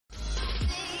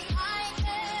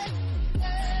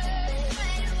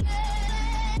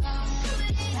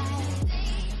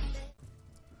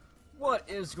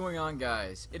is going on,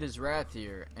 guys? It is Wrath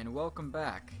here, and welcome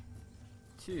back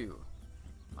to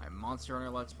my Monster Hunter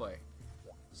Let's Play.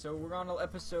 So we're on an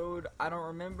episode I don't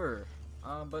remember,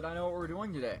 but I know what we're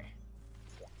doing today.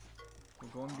 We're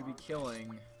going to be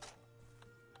killing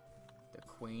the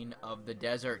Queen of the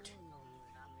Desert.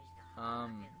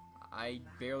 I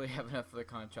barely have enough for the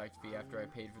contract fee after I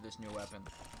paid for this new weapon.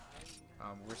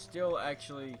 We're still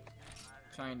actually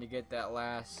trying to get that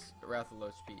last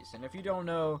Rathalos piece, and if you don't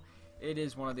know, it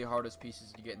is one of the hardest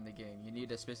pieces to get in the game. You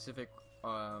need a specific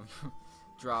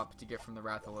drop to get from the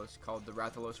Rathalos called the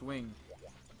Rathalos Wing,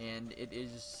 and it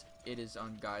is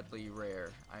ungodly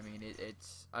rare. I mean,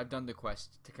 I've done the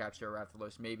quest to capture a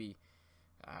Rathalos maybe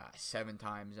 7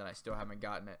 times, and I still haven't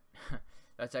gotten it.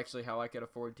 That's actually how I could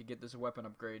afford to get this weapon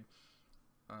upgrade.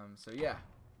 So yeah,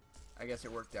 I guess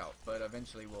it worked out, but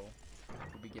eventually we'll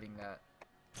be getting that.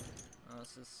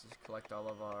 Let's just collect all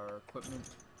of our equipment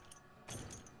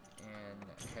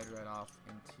and head right off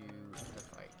into the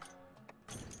fight.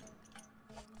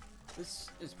 This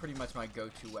is pretty much my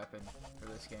go-to weapon for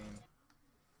this game.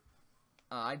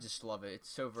 I just love it. It's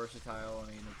so versatile.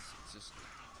 I mean, it's just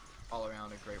all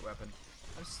around a great weapon.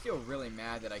 I'm still really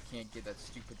mad that I can't get that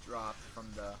stupid drop from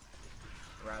the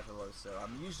Rathalos, so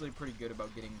I'm usually pretty good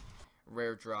about getting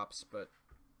rare drops, but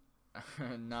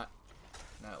not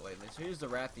lately. So here's the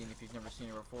Rathian, if you've never seen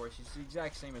her before. She's the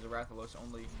exact same as a Rathalos,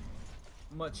 only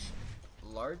much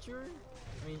larger.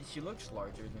 I mean, she looks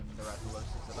larger than the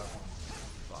Rathaloses that I've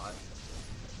fought.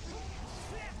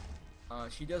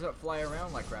 She doesn't fly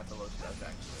around like Rathalos does,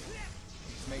 actually.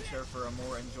 Just makes her for a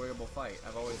more enjoyable fight.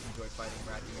 I've always enjoyed fighting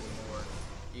Rathian more,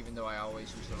 even though I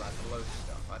always use the Rathalos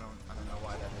stuff. I don't know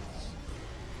why that is.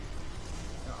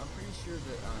 Now, I'm pretty sure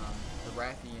that the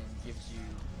Rathian gives you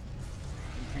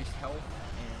increased health,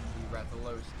 and the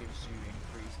Rathalos gives you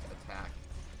increased attack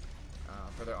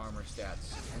for their armor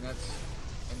stats, and that's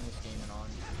in this game and on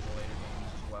the later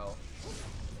games as well.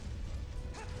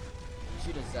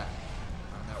 She does that.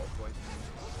 That will poison you.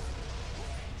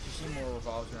 She more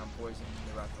revolves around poison than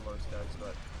the Rathalos does,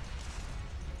 but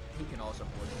he can also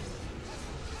poison you.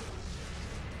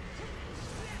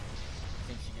 I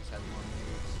think she just has more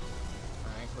moves,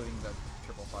 including the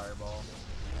triple fireball.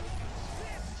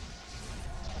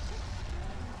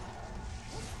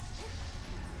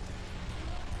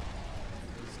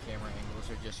 Camera angles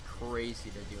are just crazy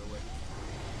to deal with.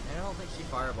 And I don't think she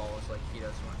fireballs like he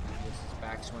does when he does his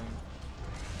backswing.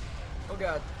 Oh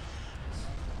god.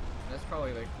 That's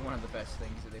probably like one of the best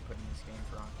things that they put in this game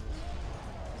for Hunters.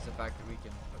 Is the fact that we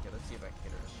can... Okay, let's see if I can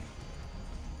get her to shoot.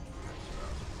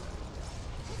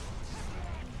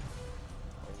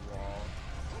 A wall.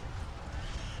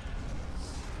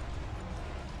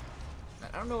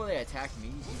 I don't know why they attack me,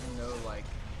 even though like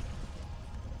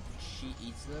she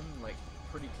eats them like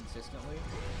pretty consistently.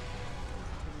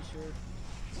 Pretty sure.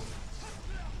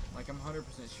 Like, I'm 100%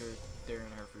 sure they're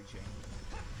in her food chain.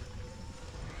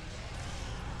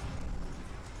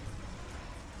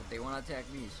 But they want to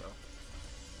attack me, so.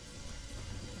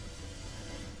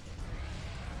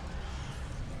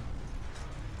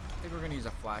 I think we're going to use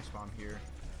a flash bomb here.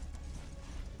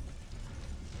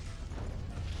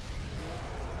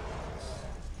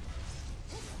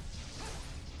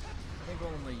 I think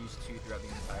we'll only use 2 throughout the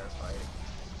entire fight.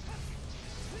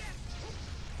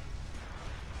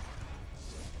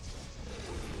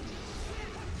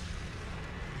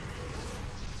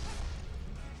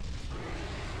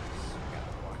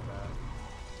 Gotta block that.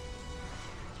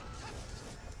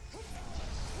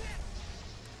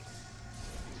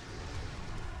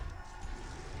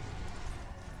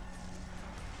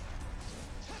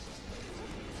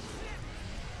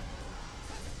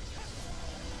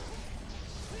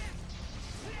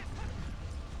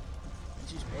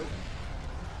 She's poisoned.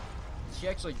 She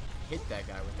actually hit that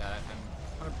guy with that.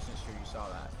 I'm 100% sure you saw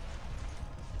that.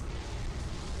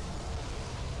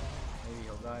 Maybe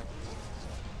he'll die.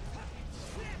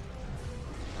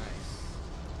 Nice.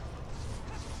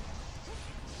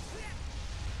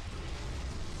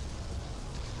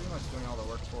 Pretty much doing all the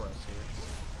work for us here.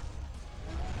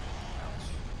 Ouch.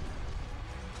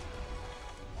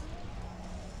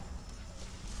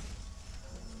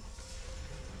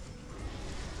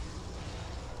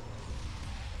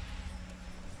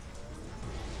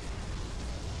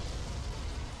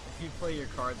 If you play your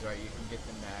cards right, you can get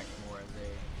them to act more as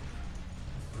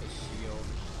a shield.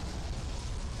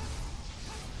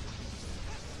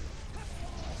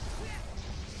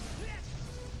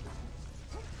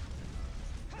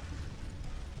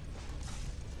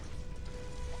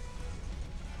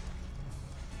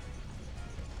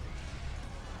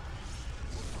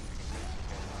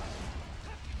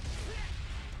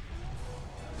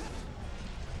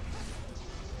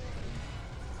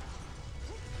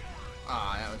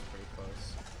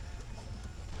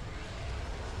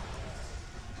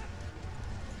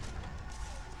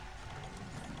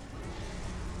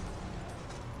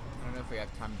 if we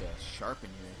have time to sharpen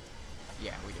here.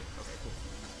 Yeah, we do. Okay, cool.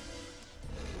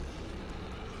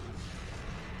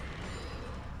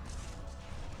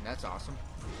 And that's awesome.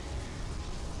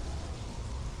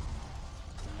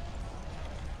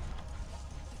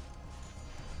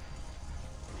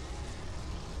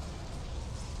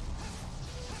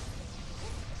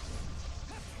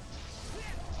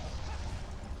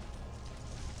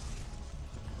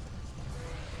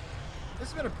 This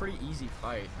has been a pretty easy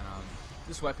fight.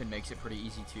 This weapon makes it pretty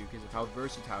easy too, because of how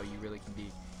versatile you really can be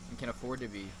and can afford to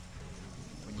be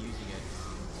when using it.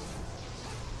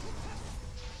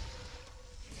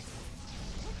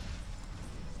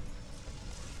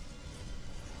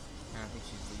 And I think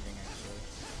she's leaving actually.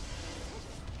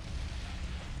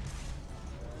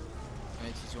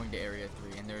 And she's going to area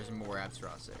 3, and there's more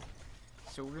Absarose.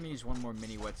 So we're gonna use one more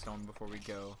mini whetstone before we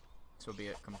go. This will be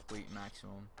at complete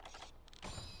maximum.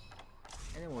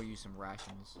 And then we'll use some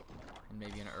rations and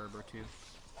maybe an herb or two.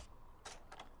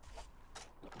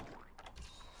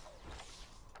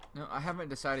 No, I haven't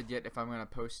decided yet if I'm going to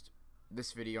post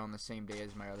this video on the same day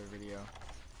as my other video.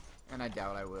 And I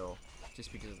doubt I will,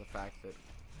 just because of the fact that,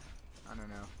 I don't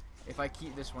know. If I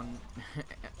keep this one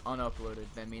unuploaded,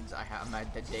 that means I'm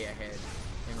at the day ahead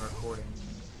in recording.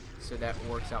 So that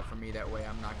works out for me that way.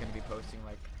 I'm not going to be posting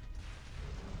like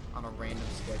on a random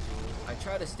schedule. I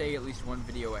try to stay at least one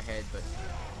video ahead, but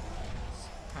it's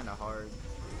kind of hard.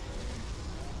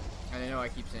 And I know I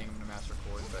keep saying I'm gonna mass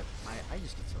record, but I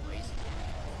just get so lazy.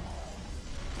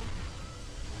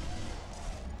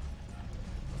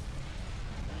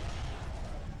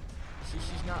 See,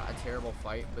 she's not a terrible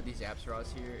fight, but these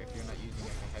Absaros here, if you're not using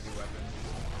like a heavy weapon,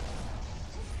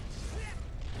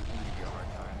 they give you a hard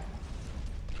time.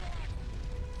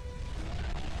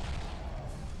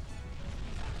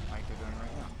 Like they're doing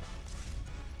right now.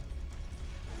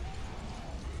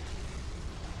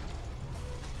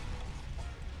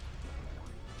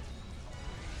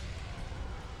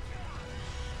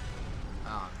 Oh,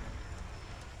 man.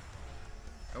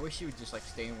 I wish she would just like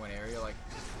stay in one area, like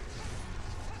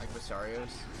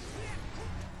Basario's.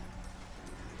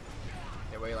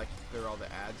 That way, like, clear all the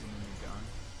ads and then you're done.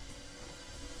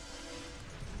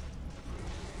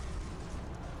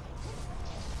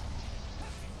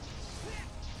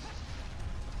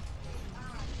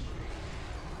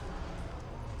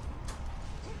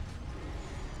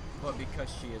 But because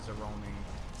she is a roaming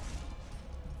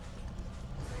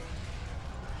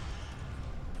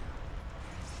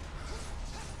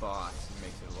boss, it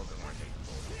makes it a little bit more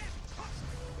difficult.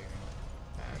 Constantly clearing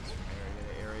ads from area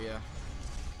to area.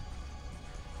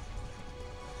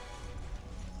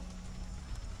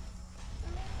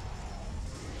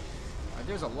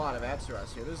 There's a lot of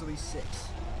Absaros here. There's at least 6.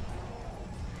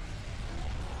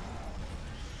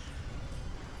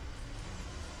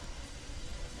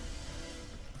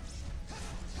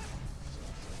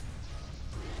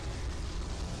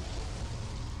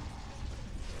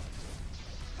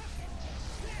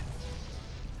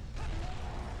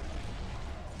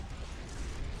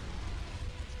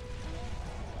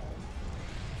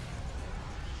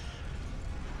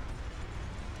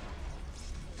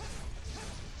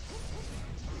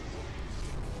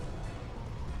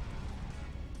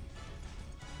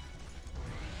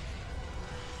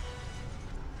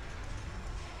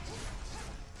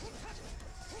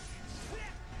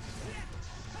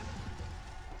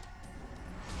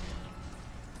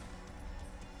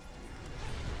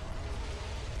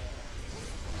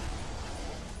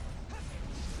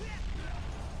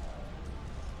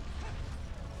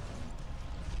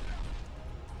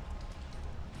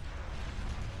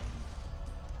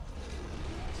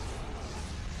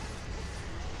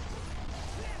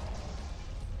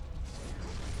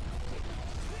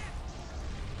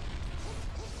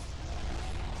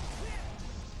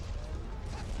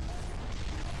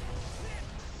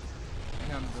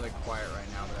 I'm like quiet right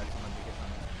now, but that's only because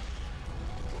I'm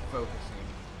focusing.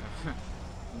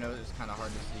 You know, it's kind of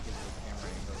hard to see because of the camera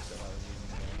angles that I was using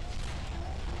there.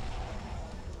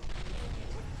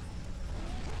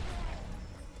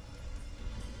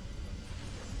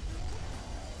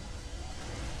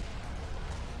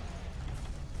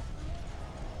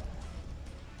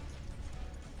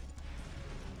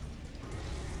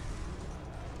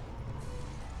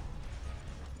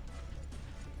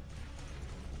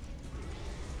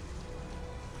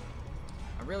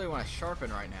 I really want to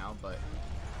sharpen right now, but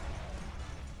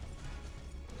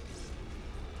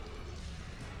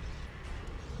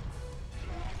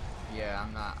yeah,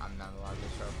 I'm not allowed to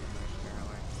sharpen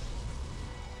apparently.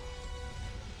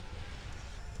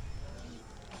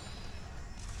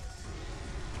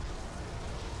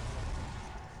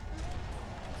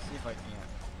 Let's see if I can't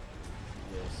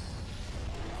do this.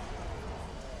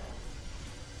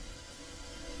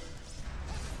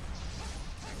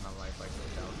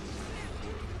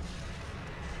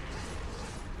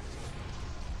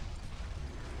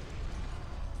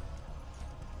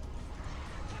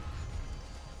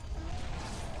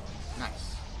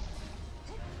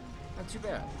 too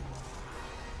bad.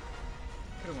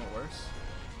 Could have went worse.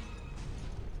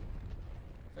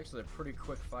 It's actually a pretty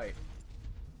quick fight.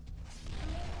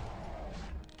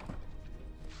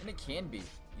 And it can be,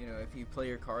 you know, if you play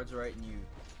your cards right and you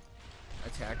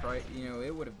attack right, you know,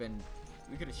 it would have been,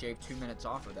 we could have shaved 2 minutes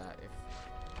off of that if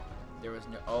there was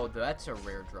no, oh, that's a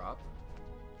rare drop.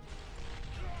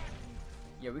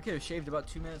 Yeah, we could have shaved about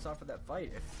 2 minutes off of that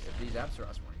fight if these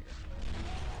Apsaras weren't here.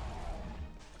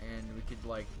 And we could,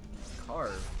 like,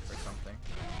 carve or something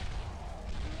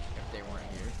if they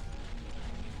weren't here.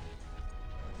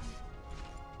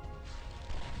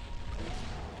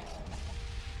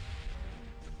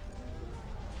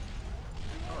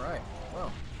 Alright,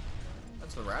 well,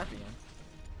 that's the Rathian.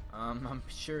 I'm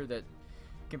sure that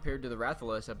compared to the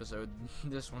Rathalos episode,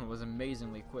 this one was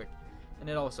amazingly quick. And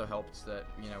it also helps that,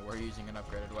 you know, we're using an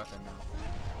upgraded weapon now.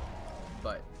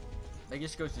 But that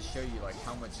just goes to show you, like,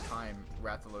 how much time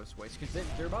Rathalos wastes. Because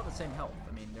they're about the same health.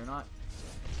 I mean, they're not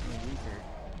any weaker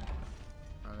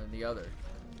than the other.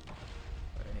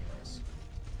 But anyways.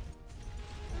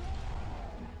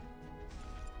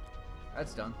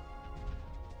 That's done.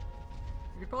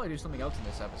 We could probably do something else in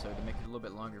this episode to make it a little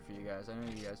bit longer for you guys. I know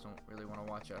you guys don't really want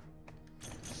to watch a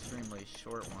extremely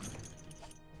short one.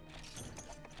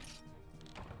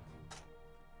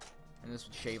 And this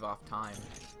would shave off time.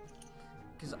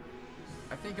 Because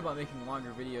I think about making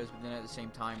longer videos, but then at the same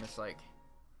time, it's like,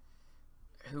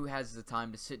 who has the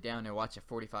time to sit down and watch a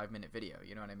 45-minute video?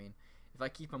 You know what I mean? If I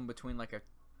keep them between like a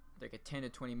 10 to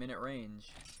 20 minute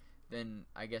range, then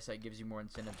I guess that gives you more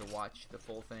incentive to watch the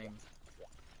full thing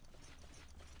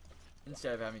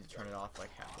instead of having to turn it off like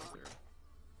halfway through.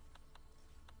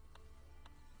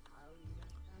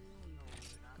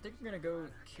 I think we're gonna go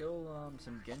kill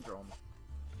some Gendrome.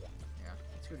 Yeah,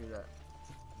 let's go do that.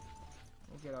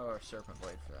 We'll get out our Serpent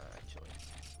Blade for that, actually.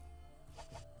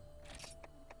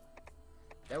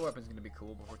 That weapon's gonna be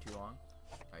cool before too long.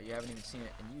 You haven't even seen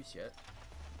it in use yet.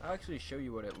 I'll actually show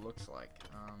you what it looks like.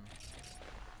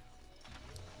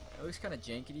 It looks kind of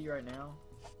jankety right now.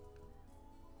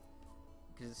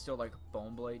 Because it's still like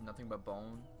bone blade, nothing but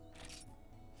bone.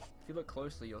 If you look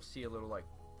closely, you'll see a little like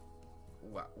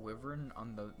wyvern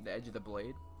on the edge of the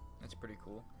blade. That's pretty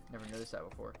cool. Never noticed that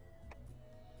before.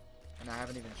 And I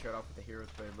haven't even showed off what the hero's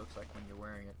blade looks like when you're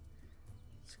wearing it.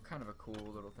 It's kind of a cool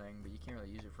little thing, but you can't really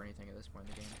use it for anything at this point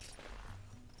in the game.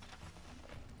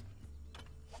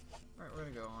 Alright, we're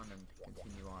gonna go on and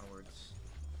continue onwards.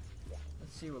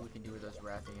 Let's see what we can do with those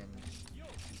Rathian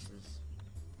pieces.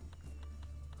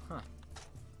 Huh.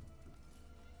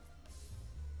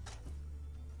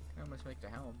 Can almost make the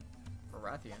helm for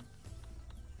Rathian.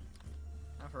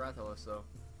 Not for Rathalos though.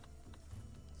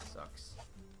 Sucks.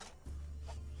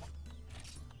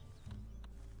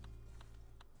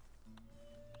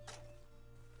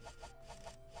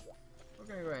 We're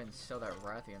gonna go ahead and sell that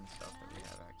Rathian stuff that we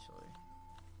have actually.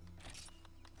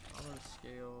 All those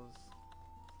scales.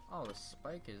 Oh, the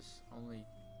spike is only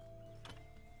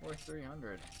worth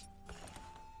 300.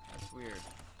 That's weird.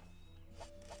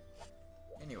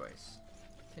 Anyways,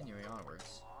 continuing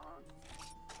onwards.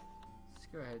 Let's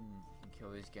go ahead and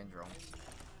kill these Gendrome.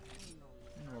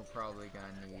 And we're probably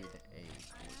gonna need a cool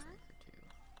drink or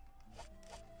two.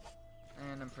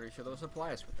 And I'm pretty sure they'll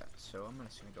supply us with that, so I'm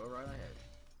just gonna go right ahead.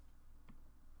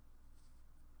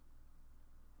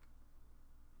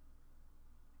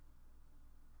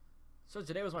 So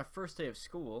today was my first day of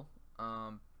school,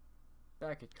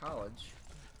 back at college.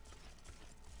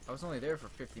 I was only there for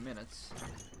 50 minutes,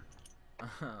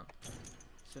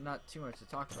 so not too much to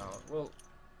talk about. Well,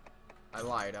 I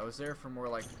lied. I was there for more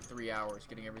like 3 hours,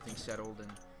 getting everything settled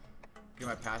and getting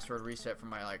my password reset from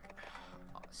my like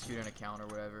student account or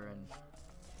whatever, and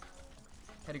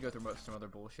had to go through some other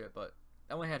bullshit. But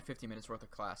I only had 50 minutes worth of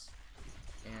class,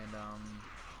 and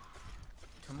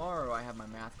tomorrow I have my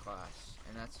math class,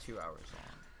 and that's 2 hours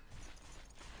long.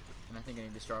 And I think I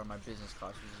need to start on my business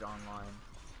class, which is online.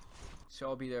 So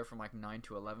I'll be there from like 9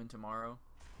 to 11 tomorrow.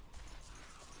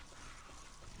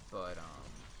 But,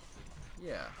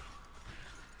 yeah.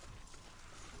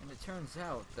 And it turns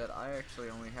out that I actually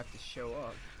only have to show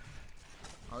up.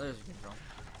 Oh, there's a control.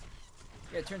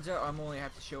 Yeah, it turns out I'm only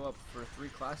have to show up for 3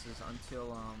 classes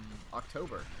until,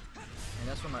 October. And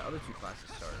that's when my other 2 classes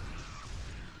start.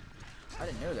 I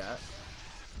didn't know that.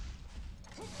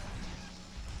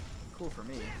 Cool for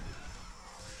me.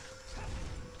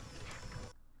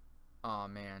 Aw,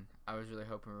 man. I was really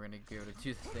hoping we were going to be able to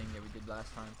do the thing that we did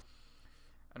last time.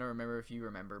 I don't remember if you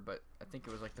remember, but I think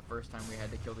it was like the first time we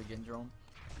had to kill the Gendrome.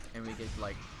 And we could,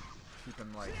 like, keep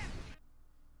him, like...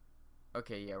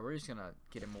 Okay, yeah, we're just going to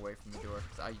get him away from the door,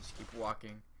 because I just keep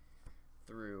walking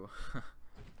through.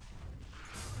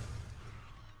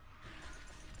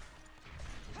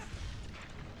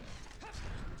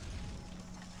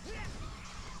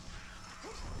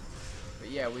 But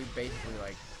yeah, we basically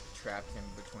like trapped him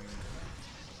between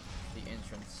the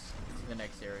entrance to the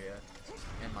next area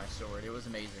and my sword. It was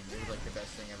amazing. It was like the best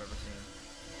thing I've ever seen.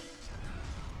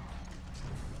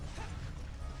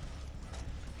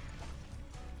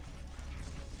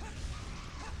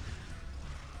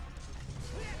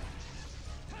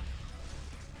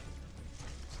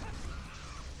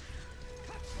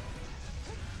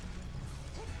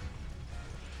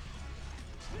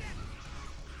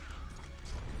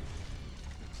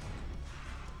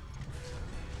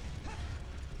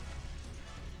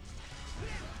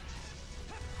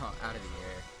 Out of the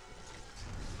air.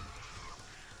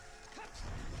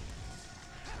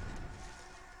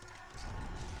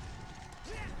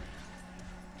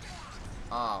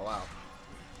 Oh, wow.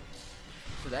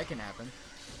 So that can happen.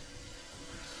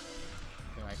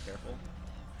 Am I careful?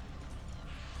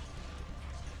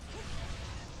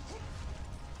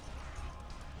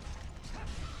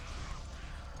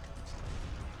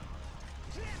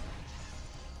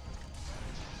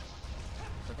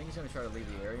 So I think he's gonna try to leave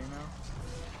the area now.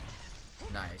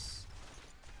 Nice.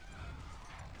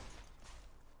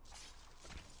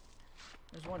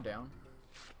 There's one down.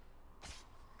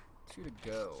 2 to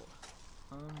go.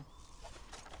 Let's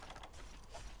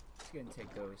go ahead and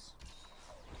take those.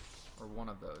 Or one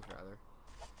of those, rather.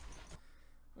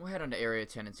 We'll head on to Area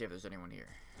 10 and see if there's anyone here.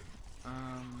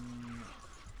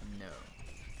 No.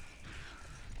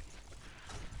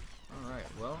 Alright,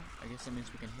 well, I guess that means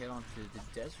we can head on to the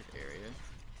desert area.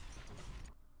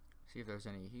 See if there's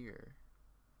any here.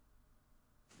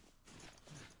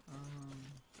 I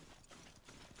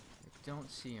don't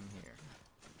see him here.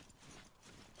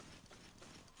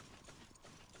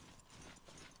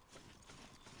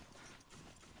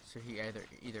 So he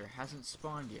either hasn't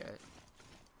spawned yet,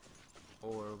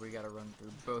 or we gotta run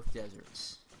through both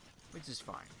deserts, which is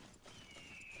fine.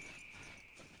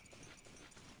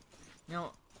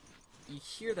 Now, you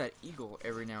hear that eagle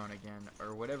every now and again,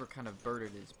 or whatever kind of bird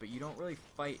it is, but you don't really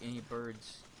fight any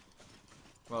birds.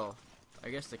 Well, I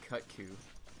guess the cuckoo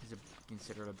is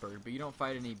considered a bird, but you don't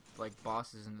fight any like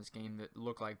bosses in this game that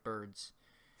look like birds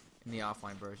in the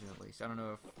offline version, at least. I don't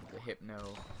know if the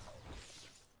Hypno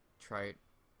Trite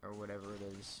or whatever it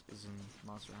is in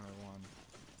Monster Hunter 1.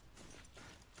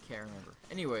 Can't remember.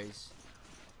 Anyways,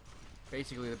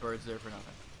 basically the bird's there for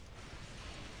nothing.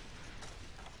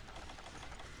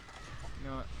 You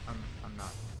know what? I'm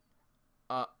not.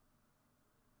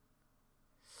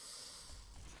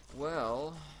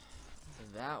 Well,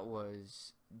 that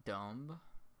was dumb.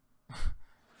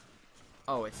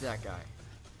 Oh, it's that guy.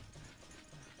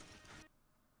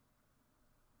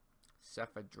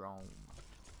 Cephadrome.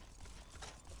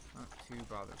 Not too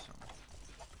bothersome.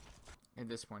 At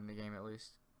this point in the game, at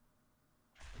least.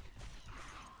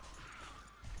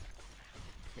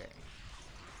 Okay.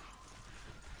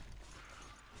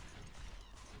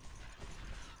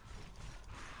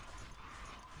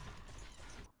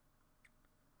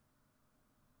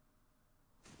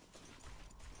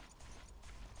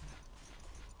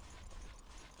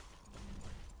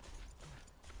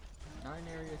 Not in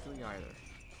Area 3 either.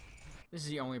 This is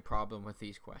the only problem with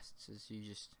these quests, is you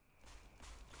just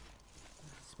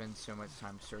spend so much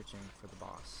time searching for the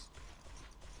boss.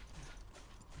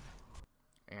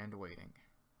 And waiting.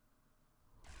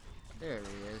 There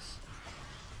he is.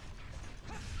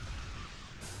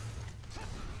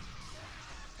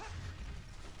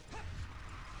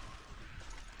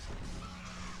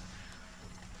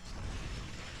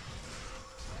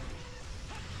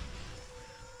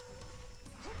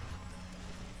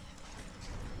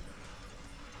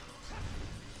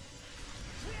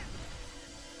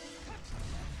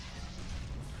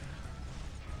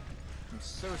 I'm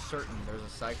so certain there's a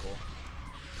cycle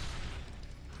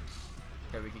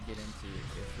that we could get into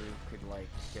if we could, like,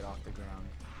 get off the ground.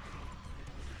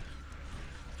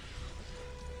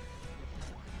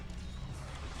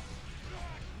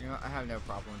 You know, I have no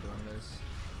problem doing this.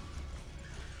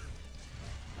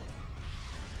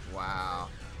 Wow.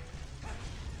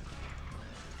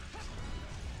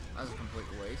 That was a complete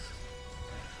waste.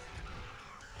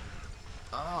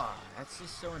 Ah, oh, that's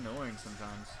just so annoying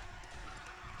sometimes.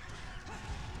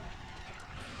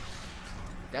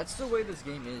 That's the way this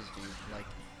game is, dude. Like,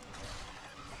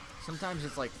 sometimes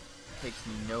it's like, takes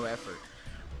me no effort.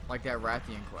 Like that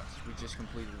Rathian quest, we just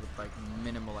completed with like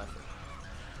minimal effort.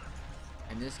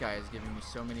 And this guy is giving me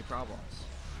so many problems.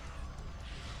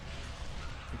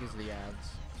 Because of the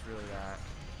ads. It's really that.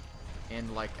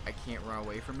 And like, I can't run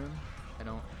away from him. I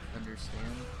don't understand.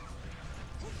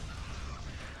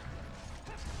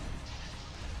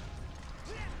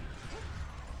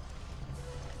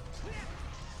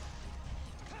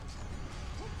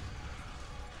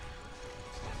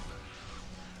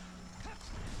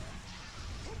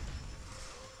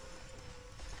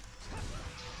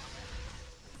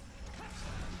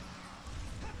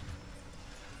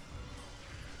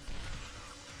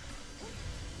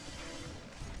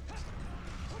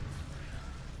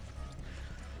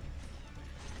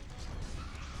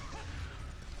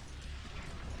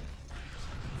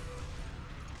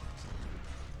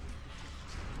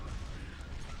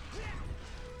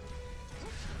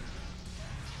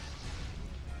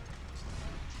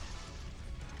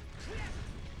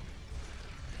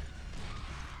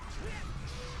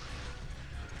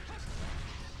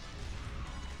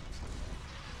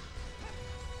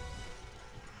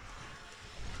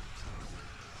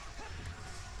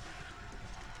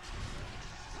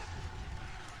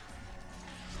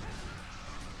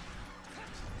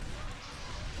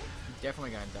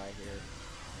 Definitely gonna die here.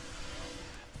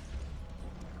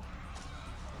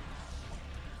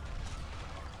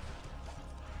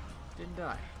 Didn't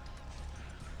die.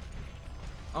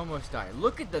 Almost died.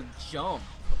 Look at the jump.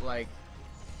 Like,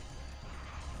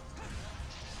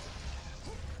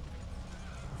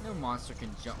 no monster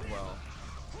can jump well.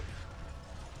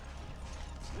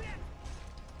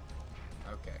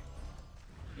 Okay.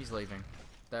 He's leaving.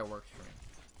 That works for me.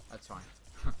 That's fine.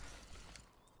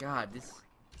 God, this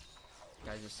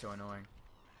guy's just so annoying.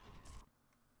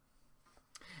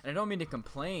 And I don't mean to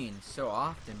complain so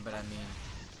often, but I mean,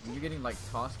 when you're getting like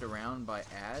tossed around by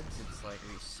ads, it's like,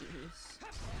 are you serious?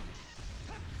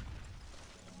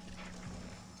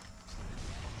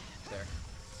 There.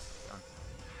 Done.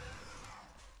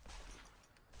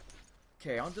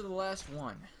 Okay, on to the last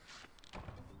one.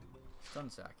 Stun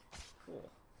sack. Cool.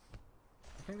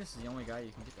 I think this is the only guy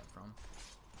you can get that from.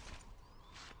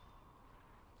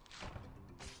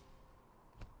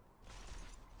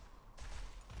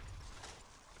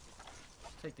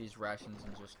 Take these rations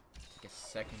and just take a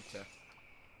second to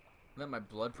let my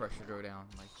blood pressure go down.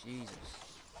 Like, Jesus.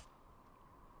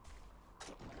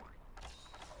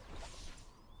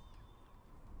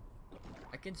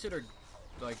 I consider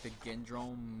like the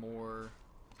Gendrome more,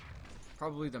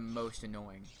 probably the most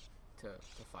annoying to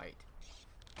fight.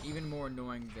 Even more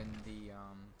annoying than the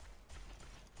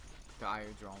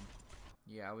Iodrome.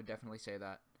 Yeah, I would definitely say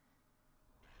that.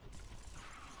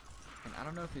 And I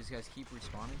don't know if these guys keep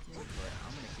respawning here, but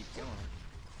I'm gonna keep killing them.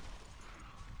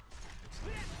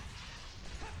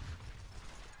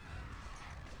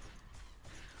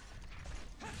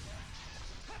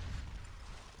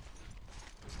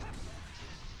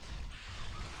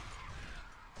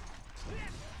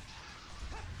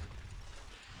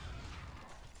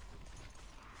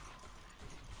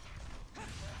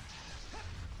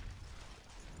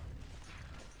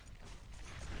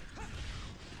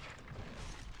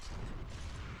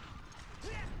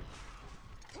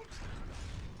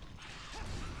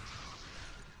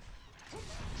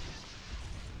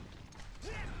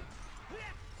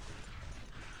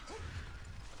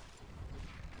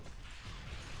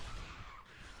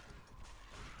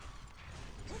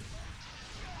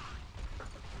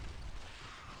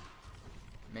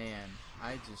 Man,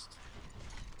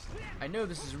 I know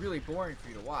this is really boring for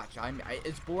you to watch.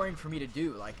 It's boring for me to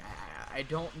do. Like, I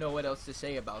don't know what else to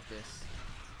say about this,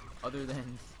 other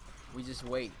than we just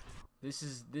wait. This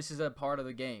is a part of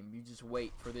the game. You just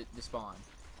wait for it to spawn.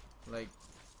 Like,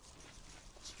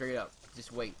 straight up,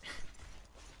 just wait.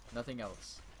 Nothing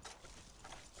else.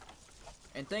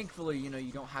 And thankfully, you know,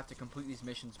 you don't have to complete these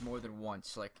missions more than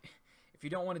once. Like, if you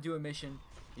don't want to do a mission,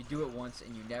 you do it once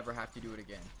and you never have to do it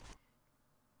again.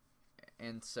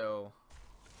 And so,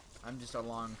 I'm just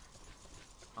along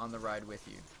on the ride with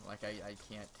you. Like, I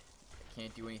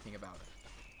can't do anything about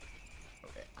it.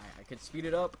 Okay, I could speed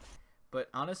it up, but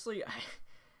honestly,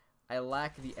 I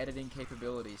lack the editing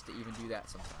capabilities to even do that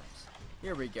sometimes.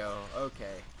 Here we go.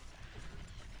 Okay.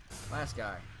 Last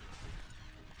guy.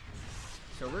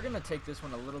 So we're gonna take this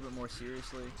one a little bit more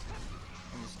seriously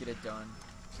and just get it done.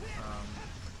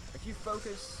 If you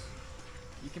focus,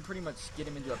 you can pretty much get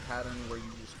him into a pattern where you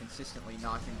just consistently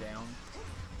knock him down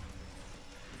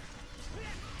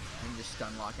and just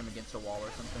stun lock him against a wall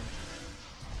or something.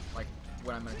 Like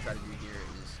what I'm going to try to do here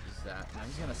is that. Now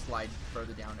he's going to slide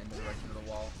further down in the direction of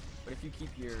the wall, but if you keep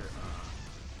your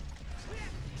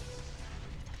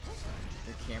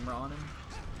camera on him,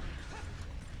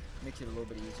 it makes it a little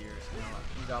bit easier. Now,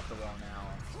 he's off the wall now.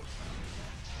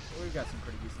 So we've got some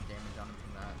pretty decent damage on him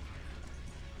from that.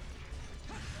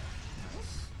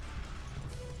 Nice.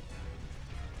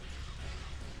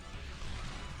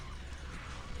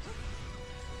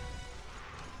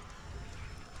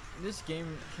 This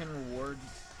game can reward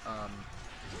a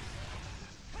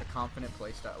confident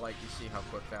playstyle. Like, you see how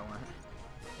quick that went.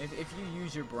 If you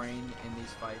use your brain in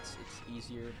these fights, it's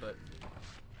easier, but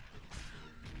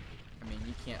I mean,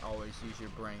 you can't always use your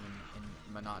brain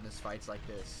in monotonous fights like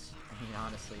this. I mean,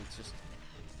 honestly, it's just,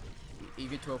 you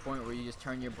get to a point where you just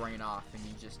turn your brain off and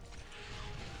you just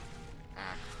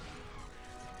act.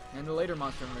 And in the later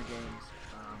Monster Hunter games,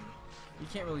 you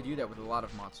can't really do that with a lot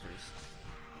of monsters.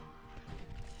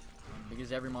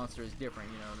 Because every monster is different,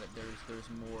 you know, that there's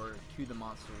more to the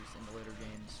monsters in the later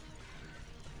games.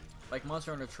 Like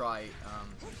Monster Hunter Tri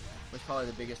was probably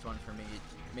the biggest one for me.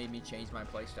 It made me change my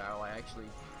playstyle. I actually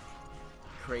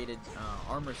created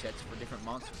armor sets for different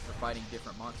monsters, for fighting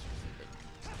different monsters.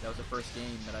 That was the first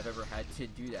game that I've ever had to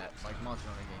do that, like Monster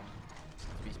Hunter game,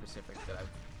 to be specific, that I've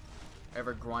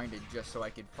ever grinded just so I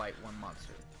could fight one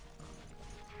monster.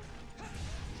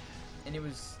 And it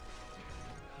was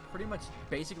pretty much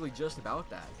basically just about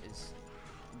that, is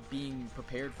being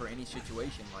prepared for any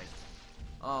situation. Like,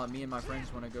 oh, me and my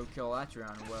friends want to go kill a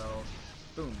Latreon. Well,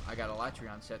 boom, I got a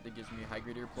Latreon set that gives me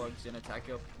high-grade earplugs and attack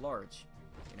up large,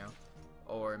 you know?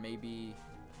 Or maybe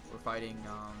we're fighting,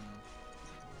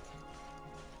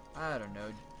 I don't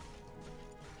know,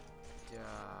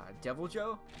 Devil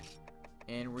Joe,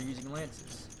 and we're using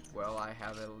lances. Well, I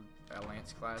have a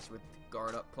lance class with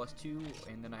guard up +2,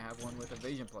 and then I have one with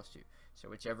evasion +2. So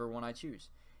whichever one I choose.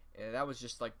 That was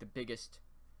just like the biggest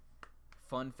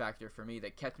fun factor for me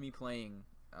that kept me playing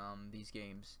these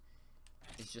games.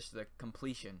 It's just the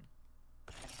completion.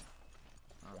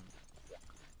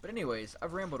 But anyways,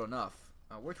 I've rambled enough.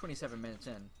 We're 27 minutes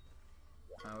in.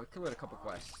 We killed a couple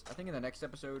quests. I think in the next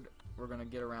episode we're gonna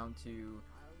get around to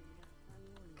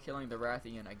killing the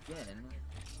Rathian again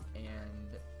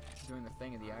and doing the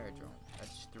thing in the aerodrome.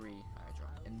 That's 3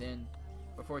 aerodrome. And then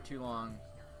before too long,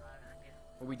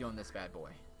 we'll be doing this bad boy.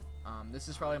 This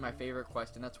is probably my favorite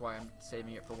quest, and that's why I'm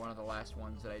saving it for one of the last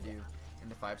ones that I do in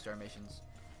the 5-star missions.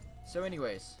 So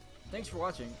anyways, thanks for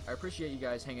watching. I appreciate you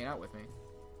guys hanging out with me.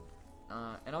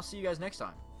 And I'll see you guys next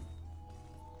time.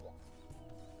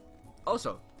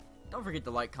 Also, don't forget to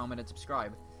like, comment, and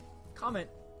subscribe. Comment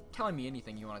telling me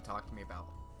anything you want to talk to me about.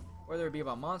 Whether it be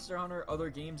about Monster Hunter, other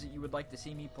games that you would like to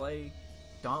see me play,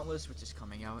 Dauntless, which is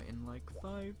coming out in like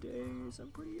 5 days.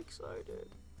 I'm pretty excited.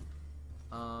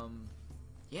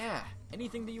 Yeah,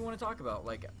 anything that you want to talk about.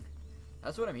 Like,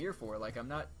 that's what I'm here for. Like, I'm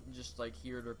not just like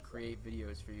here to create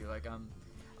videos for you. Like,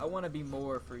 I want to be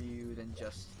more for you than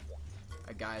just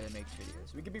a guy that makes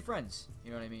videos. We could be friends,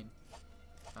 you know what I mean?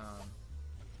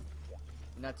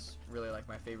 And that's really like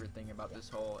my favorite thing about this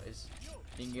whole is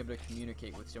being able to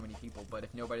communicate with so many people. But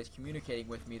if nobody's communicating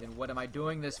with me, then what am I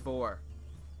doing this for?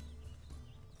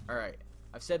 Alright,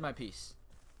 I've said my piece.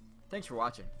 Thanks for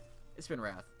watching. It's been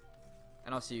Wrath,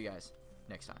 and I'll see you guys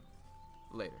next time.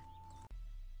 Later.